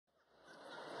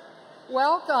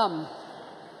Welcome.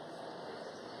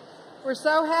 We're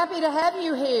so happy to have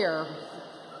you here.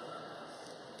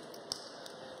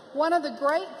 One of the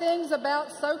great things about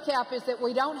SOCAP is that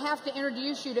we don't have to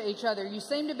introduce you to each other. You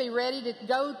seem to be ready to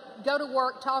go to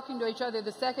work talking to each other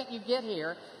the second you get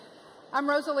here. I'm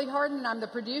Rosa Harden. I'm the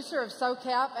producer of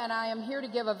SOCAP, and I am here to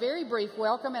give a very brief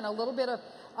welcome and a little bit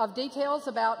of details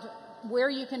about where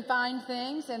you can find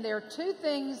things. And there are two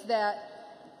things that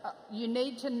you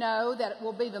need to know that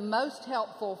will be the most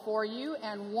helpful for you,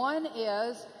 and one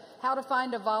is how to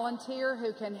find a volunteer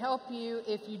who can help you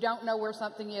if you don't know where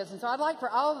something is. And so I'd like for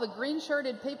all of the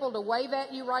green-shirted people to wave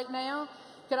at you right now.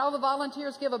 Could all the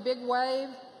volunteers give a big wave?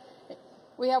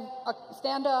 We have a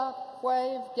stand up,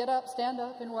 wave, get up, stand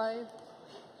up and wave.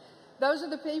 Those are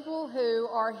the people who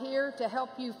are here to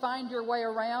help you find your way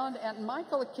around. And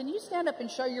Michael, can you stand up and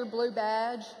show your blue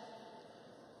badge?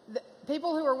 The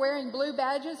people who are wearing blue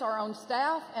badges are on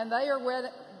staff, and they are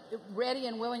ready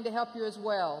and willing to help you as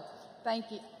well.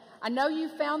 Thank you. I know you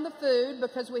found the food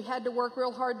because we had to work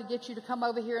real hard to get you to come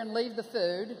over here and leave the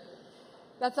food.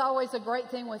 That's always a great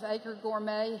thing with Acre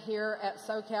Gourmet here at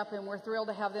SOCAP, and we're thrilled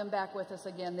to have them back with us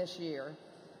again this year.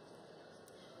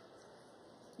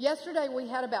 Yesterday we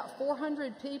had about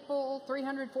 400 people,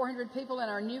 300, 400 people in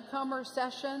our newcomer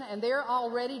session, and they're all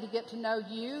ready to get to know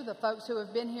you, the folks who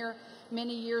have been here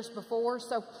many years before.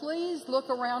 So please look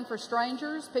around for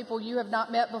strangers, people you have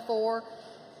not met before.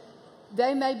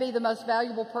 They may be the most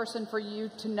valuable person for you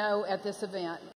to know at this event.